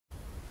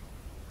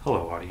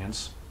Hello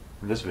audience.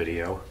 In this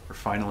video we're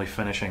finally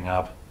finishing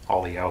up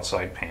all the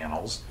outside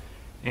panels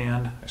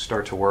and I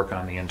start to work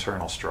on the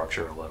internal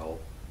structure a little.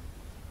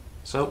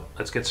 So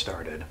let's get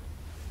started.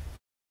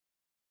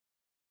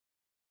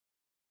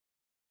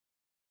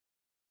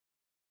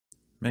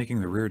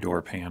 Making the rear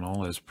door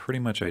panel is pretty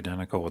much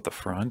identical with the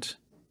front,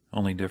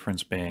 only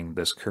difference being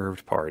this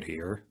curved part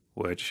here,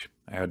 which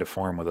I had to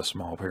form with a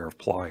small pair of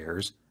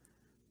pliers,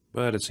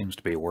 but it seems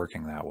to be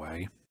working that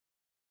way.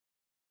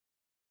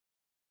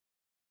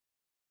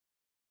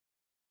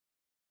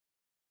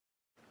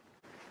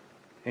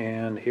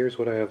 And here's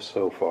what I have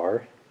so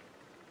far.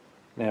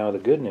 Now the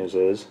good news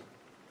is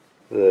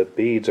the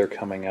beads are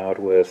coming out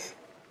with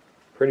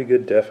pretty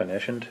good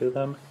definition to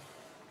them.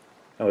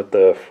 Now with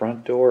the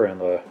front door and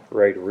the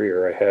right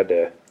rear I had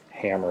to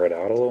hammer it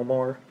out a little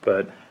more,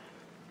 but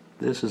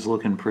this is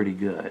looking pretty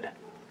good.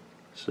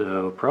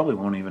 So probably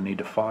won't even need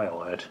to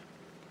file it.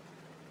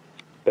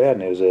 Bad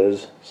news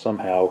is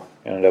somehow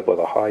ended up with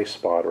a high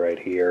spot right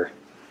here.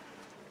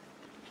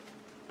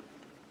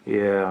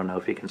 Yeah, I don't know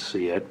if you can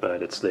see it,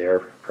 but it's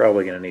there.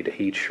 Probably going to need to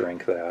heat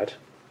shrink that.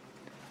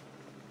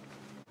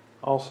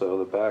 Also,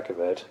 the back of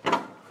it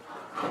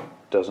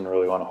doesn't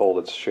really want to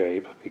hold its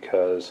shape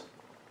because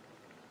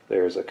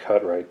there's a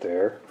cut right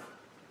there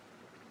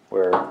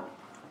where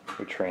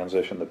we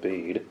transition the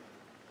bead.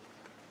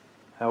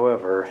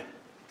 However,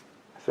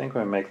 I think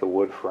when I make the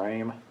wood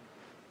frame,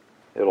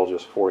 it'll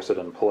just force it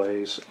in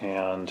place,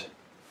 and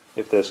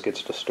if this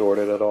gets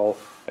distorted at all,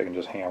 I can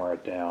just hammer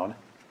it down,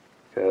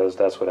 because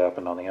that's what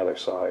happened on the other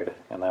side,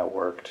 and that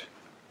worked.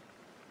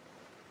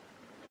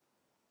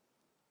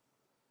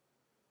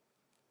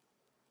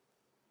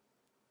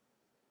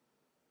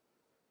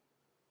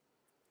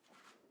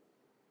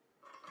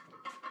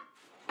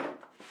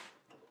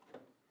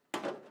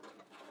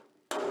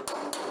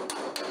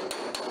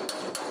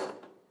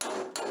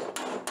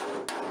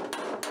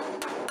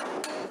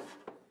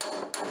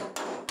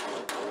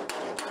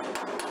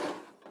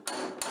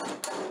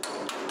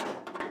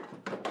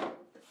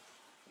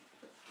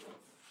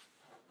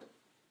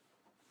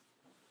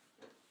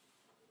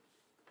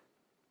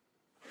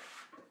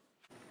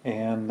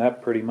 And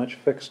that pretty much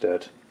fixed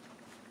it.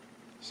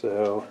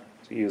 So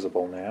it's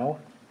usable now.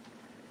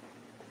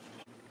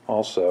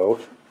 Also,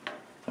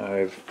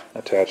 I've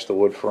attached the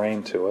wood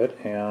frame to it,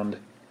 and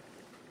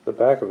the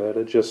back of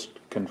it just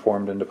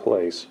conformed into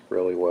place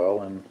really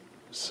well and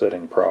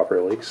sitting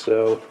properly,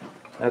 so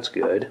that's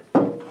good.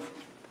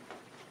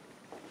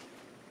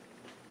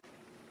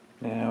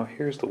 Now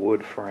here's the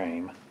wood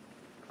frame,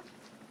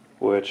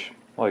 which,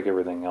 like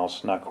everything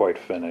else, not quite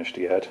finished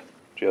yet,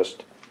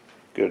 just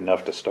good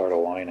enough to start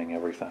aligning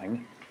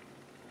everything.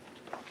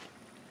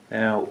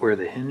 Now where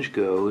the hinge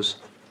goes,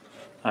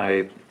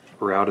 I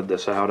routed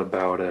this out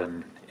about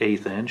an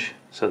 1/8 inch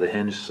so the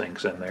hinge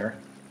sinks in there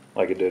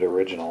like it did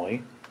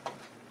originally.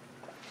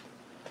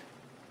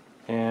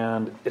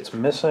 And it's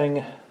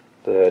missing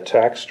the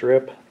tack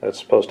strip that's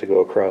supposed to go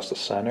across the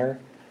center,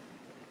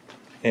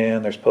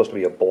 and there's supposed to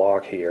be a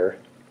block here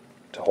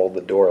to hold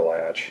the door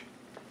latch.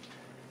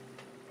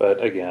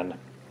 But again,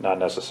 not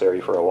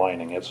necessary for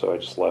aligning it, so I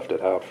just left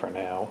it out for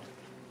now.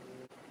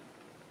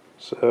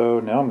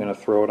 So now I'm going to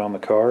throw it on the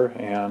car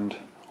and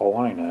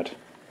align it.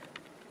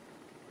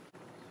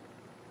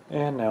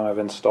 And now I've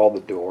installed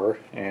the door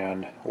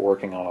and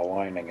working on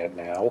aligning it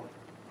now,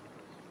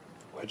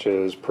 which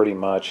is pretty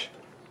much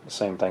the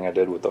same thing I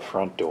did with the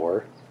front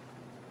door.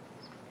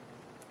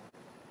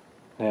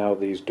 Now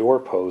these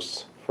door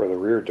posts for the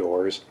rear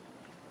doors,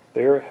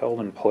 they're held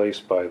in place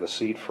by the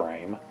seat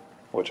frame,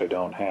 which I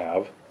don't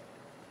have.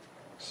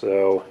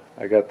 So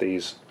I got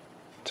these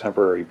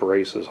temporary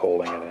braces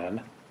holding it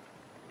in.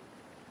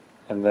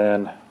 And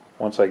then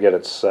once I get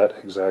it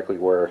set exactly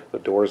where the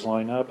doors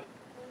line up,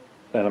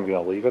 then I'm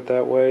going to leave it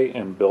that way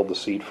and build the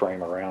seat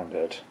frame around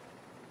it.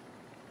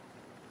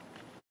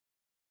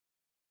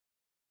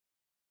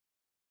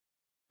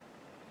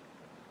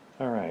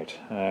 Alright,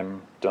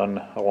 I'm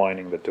done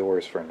aligning the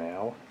doors for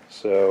now.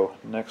 So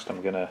next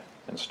I'm going to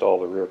install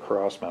the rear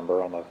cross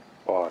member on the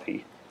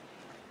body.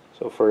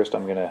 So first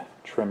I'm going to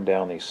trim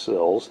down these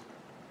sills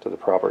to the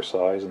proper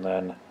size and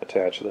then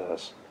attach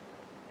this.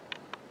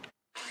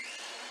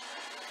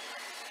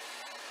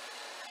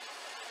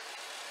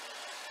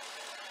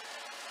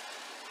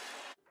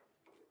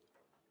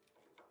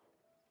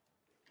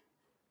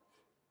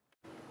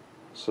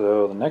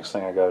 So the next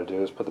thing I got to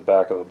do is put the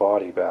back of the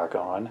body back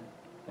on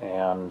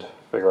and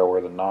figure out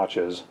where the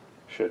notches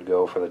should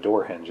go for the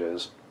door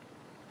hinges.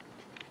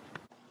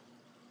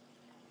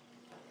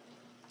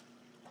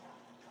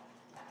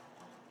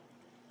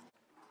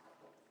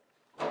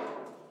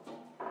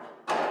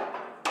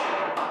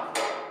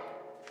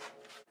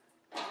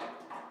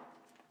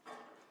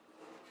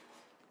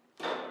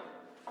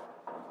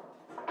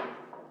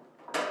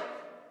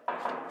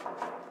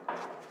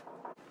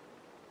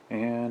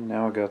 And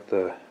now I got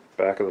the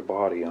back of the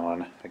body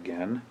on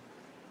again,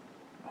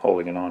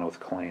 holding it on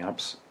with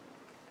clamps.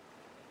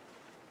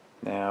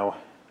 Now,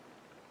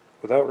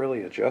 without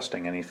really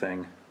adjusting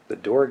anything, the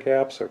door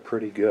gaps are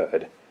pretty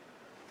good.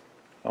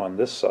 On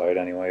this side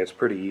anyway, it's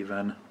pretty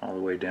even all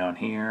the way down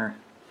here.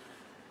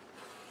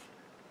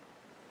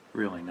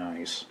 Really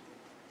nice.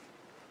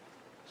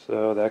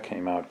 So that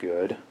came out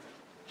good.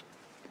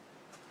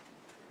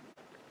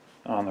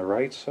 On the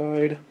right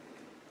side,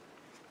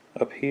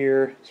 up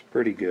here, it's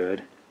pretty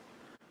good.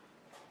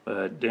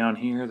 But down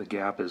here, the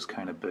gap is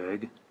kind of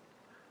big.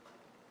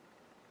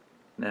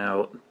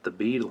 Now, the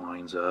bead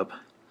lines up,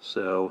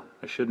 so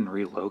I shouldn't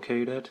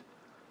relocate it.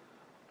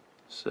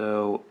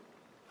 So,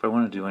 if I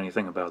want to do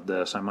anything about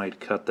this, I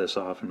might cut this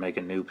off and make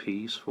a new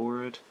piece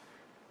for it.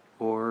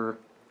 Or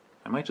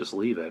I might just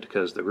leave it,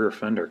 because the rear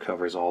fender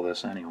covers all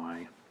this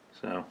anyway.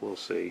 So, we'll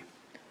see.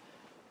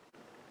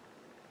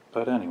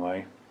 But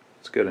anyway,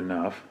 it's good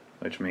enough,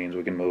 which means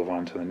we can move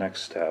on to the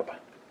next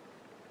step.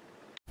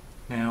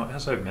 Now,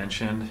 as I've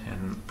mentioned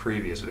in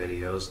previous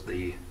videos,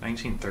 the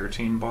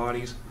 1913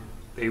 bodies,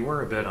 they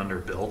were a bit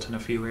underbuilt in a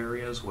few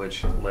areas,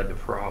 which led to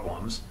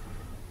problems.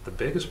 The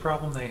biggest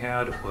problem they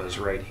had was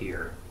right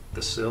here,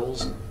 the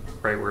sills,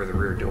 right where the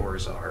rear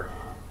doors are.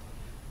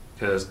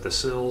 Because the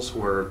sills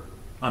were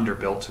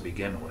underbuilt to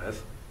begin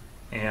with,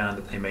 and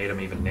they made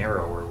them even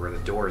narrower where the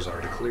doors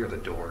are to clear the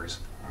doors.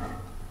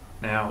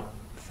 Now,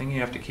 the thing you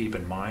have to keep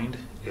in mind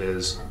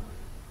is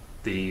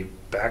the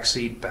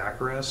backseat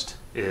backrest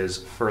is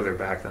further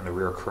back than the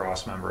rear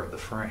cross member of the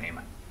frame,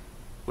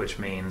 which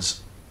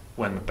means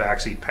when the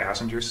backseat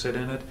passengers sit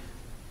in it,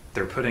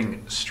 they're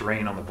putting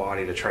strain on the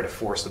body to try to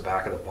force the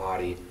back of the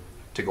body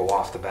to go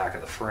off the back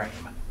of the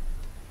frame.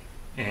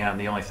 And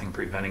the only thing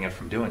preventing it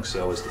from doing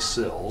so is the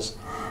sills,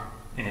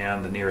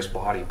 and the nearest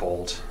body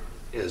bolt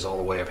is all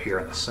the way up here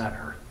in the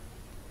center.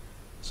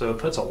 So it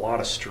puts a lot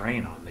of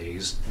strain on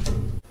these.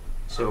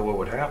 So what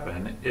would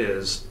happen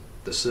is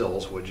the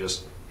sills would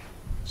just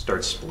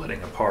start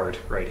splitting apart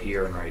right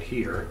here,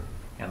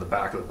 and the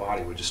back of the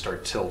body would just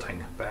start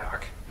tilting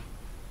back.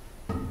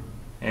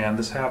 And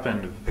this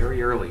happened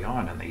very early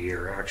on in the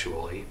year,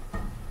 actually.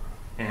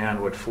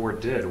 And what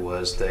Ford did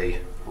was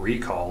they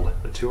recalled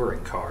the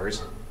touring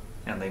cars,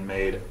 and they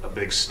made a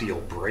big steel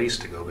brace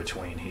to go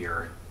between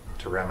here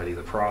to remedy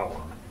the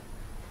problem.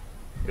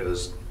 It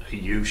was a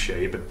U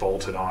shape, it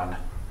bolted on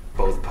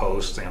both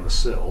posts and the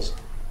sills,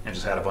 and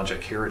just had a bunch of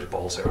carriage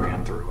bolts that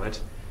ran through it.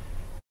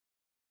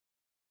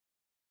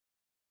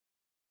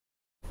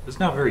 It's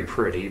not very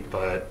pretty,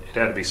 but it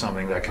had to be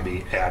something that could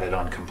be added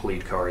on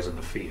complete cars in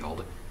the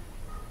field.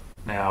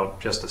 Now,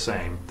 just the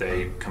same,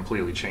 they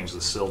completely changed the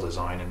sill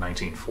design in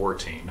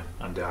 1914,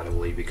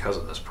 undoubtedly because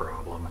of this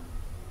problem.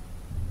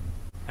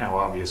 Now,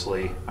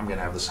 obviously, I'm going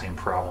to have the same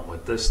problem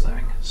with this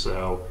thing,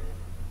 so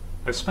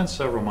I've spent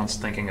several months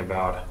thinking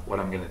about what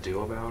I'm going to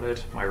do about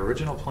it. My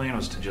original plan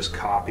was to just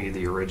copy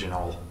the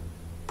original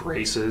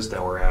braces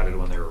that were added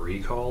when they were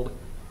recalled,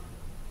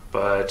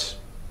 but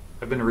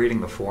I've been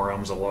reading the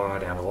forums a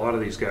lot, and a lot of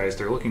these guys,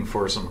 they're looking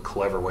for some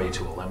clever way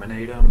to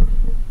eliminate them.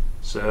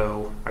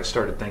 So I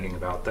started thinking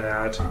about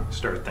that,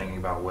 started thinking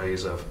about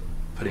ways of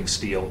putting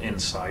steel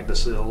inside the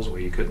sills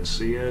where you couldn't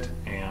see it,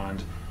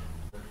 and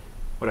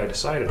what I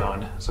decided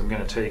on is I'm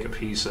going to take a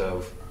piece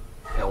of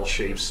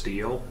L-shaped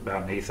steel,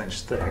 about 1/8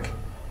 inch thick,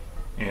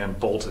 and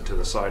bolt it to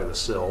the side of the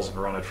sills and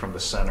run it from the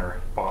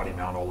center body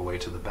mount all the way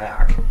to the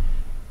back.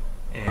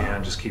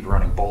 And just keep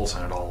running bolts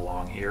in it all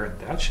along here, and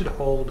that should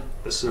hold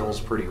the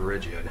sills pretty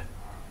rigid.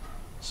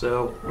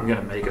 So I'm going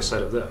to make a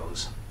set of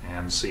those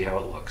and see how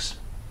it looks.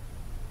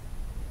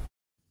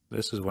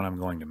 This is what I'm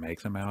going to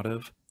make them out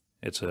of.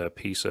 It's a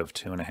piece of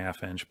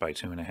 2.5 inch by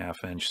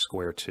 2.5 inch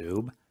square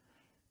tube,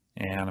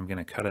 and I'm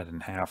going to cut it in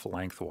half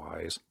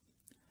lengthwise.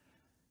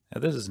 Now,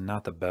 this is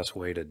not the best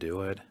way to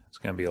do it. It's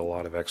going to be a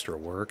lot of extra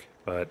work,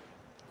 but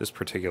this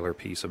particular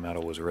piece of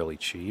metal was really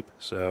cheap,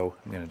 so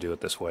I'm going to do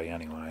it this way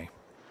anyway.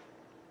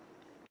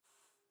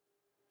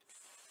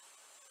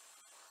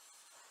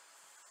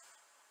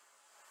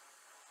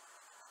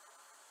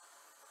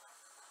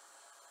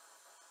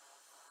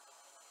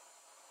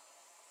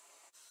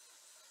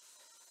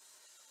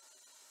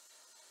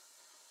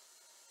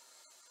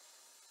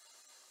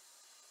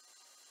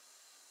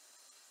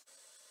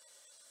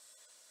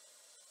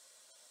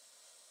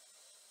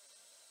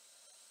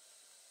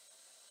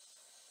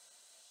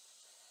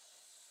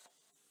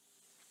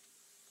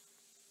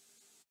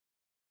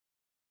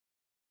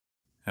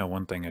 Now,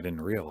 one thing I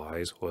didn't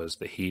realize was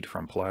the heat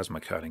from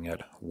plasma cutting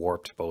it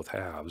warped both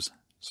halves,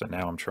 so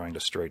now I'm trying to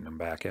straighten them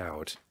back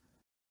out.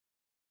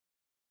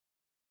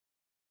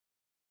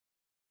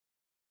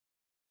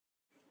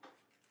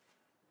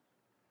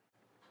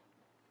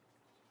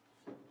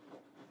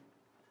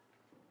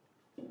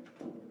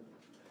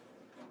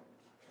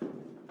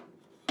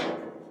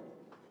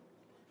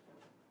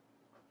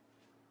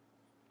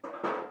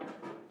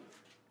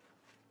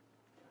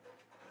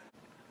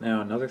 Now,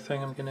 another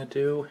thing I'm going to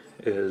do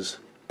is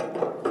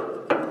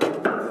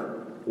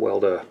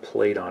weld a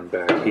plate on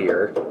back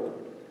here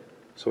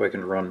so I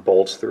can run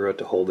bolts through it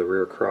to hold the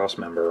rear cross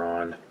member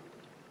on.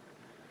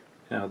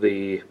 Now,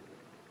 the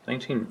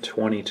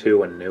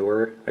 1922 and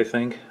newer, I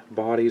think,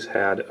 bodies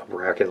had a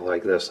bracket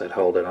like this that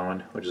held it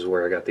on, which is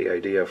where I got the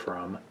idea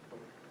from.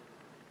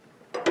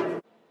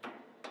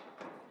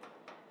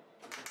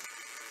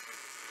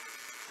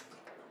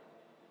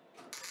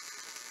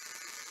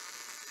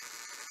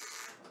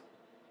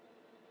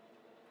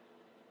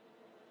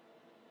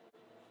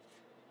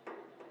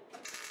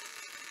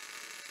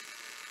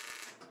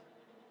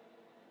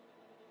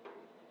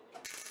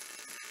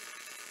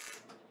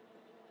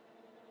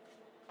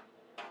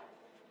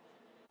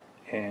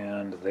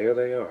 And there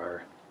they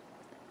are.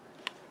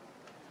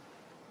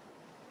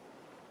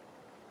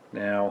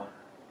 Now,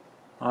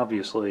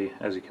 obviously,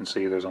 as you can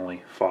see, there's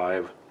only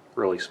 5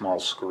 really small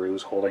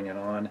screws holding it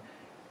on.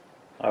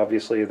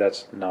 Obviously,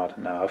 that's not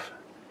enough.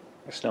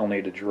 I still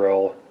need to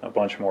drill a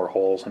bunch more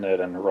holes in it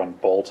and run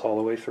bolts all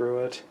the way through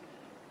it.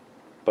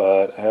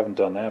 But I haven't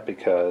done that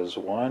because,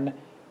 one,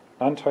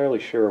 not entirely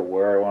sure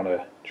where I want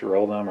to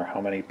drill them or how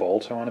many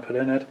bolts I want to put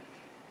in it.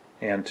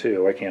 And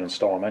 2, I can't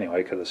install them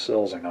anyway because the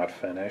sills are not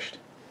finished.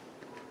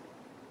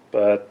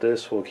 But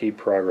this will keep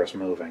progress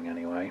moving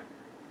anyway.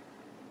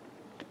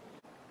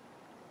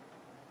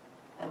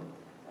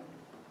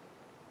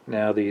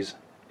 Now these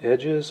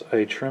edges,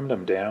 I trimmed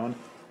them down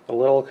a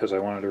little because I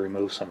wanted to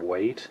remove some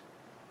weight,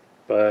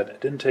 but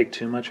it didn't take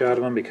too much out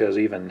of them because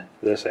even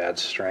this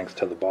adds strength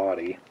to the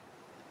body.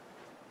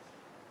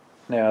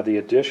 Now the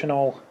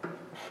additional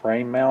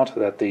frame mount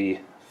that the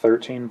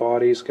 13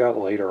 bodies got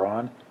later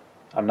on,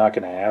 I'm not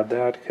going to add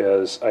that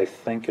because I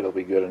think it'll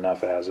be good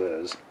enough as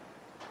is.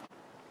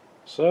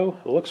 So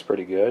it looks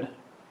pretty good,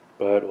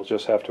 but we'll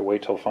just have to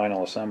wait till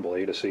final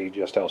assembly to see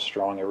just how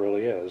strong it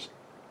really is.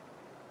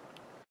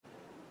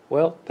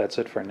 Well, that's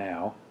it for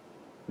now.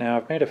 Now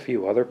I've made a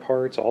few other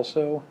parts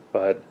also,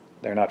 but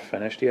they're not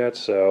finished yet,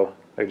 so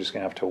they're just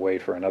going to have to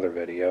wait for another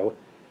video.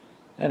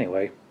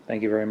 Anyway,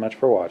 thank you very much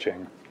for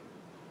watching.